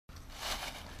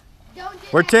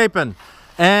We're taping.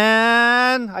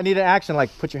 And I need an action,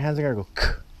 like put your hands in there and go.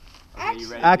 Okay, you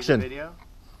ready action. to do the video?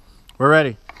 We're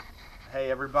ready. Hey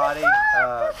everybody,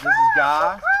 this is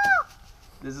Guy.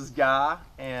 This is Guy,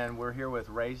 and we're here with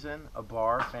Raising a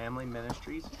Bar Family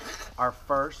Ministries, our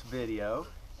first video.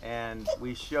 And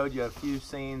we showed you a few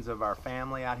scenes of our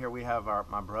family out here. We have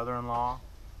my brother-in-law,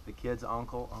 the kid's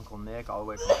uncle, Uncle Nick, all the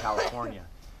way from California.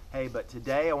 Hey, but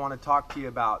today I want to talk to you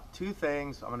about two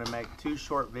things. I'm going to make two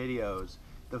short videos.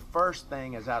 The first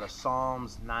thing is out of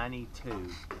Psalms 92,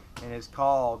 and it's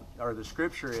called, or the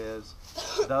scripture is,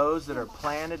 those that are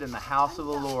planted in the house of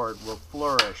the Lord will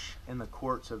flourish in the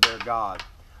courts of their God.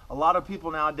 A lot of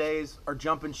people nowadays are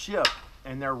jumping ship,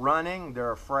 and they're running,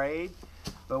 they're afraid.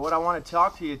 But what I want to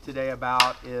talk to you today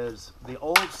about is the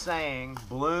old saying,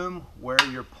 bloom where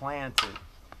you're planted.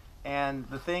 And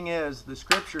the thing is, the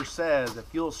scripture says, if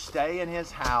you'll stay in his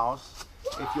house,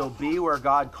 if you'll be where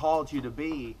God called you to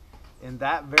be, in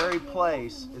that very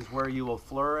place is where you will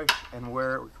flourish and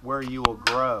where you will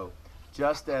grow.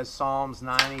 Just as Psalms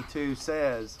 92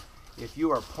 says, if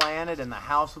you are planted in the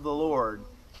house of the Lord,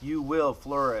 you will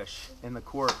flourish in the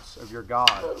courts of your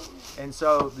God. And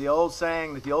so the old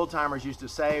saying that the old timers used to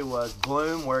say was,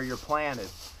 bloom where you're planted.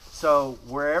 So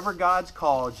wherever God's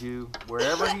called you,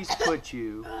 wherever he's put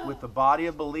you, with the body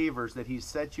of believers that he's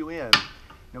set you in,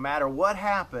 no matter what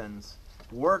happens,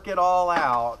 work it all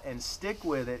out and stick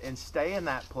with it and stay in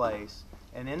that place.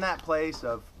 And in that place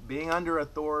of being under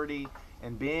authority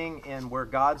and being in where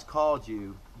God's called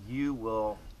you, you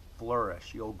will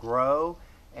flourish. You'll grow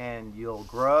and your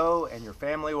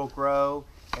family will grow,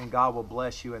 and God will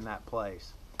bless you in that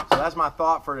place. So that's my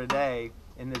thought for today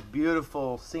in this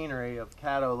beautiful scenery of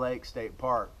Caddo Lake State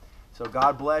Park. So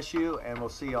God bless you, and we'll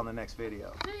see you on the next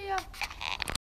video. See ya.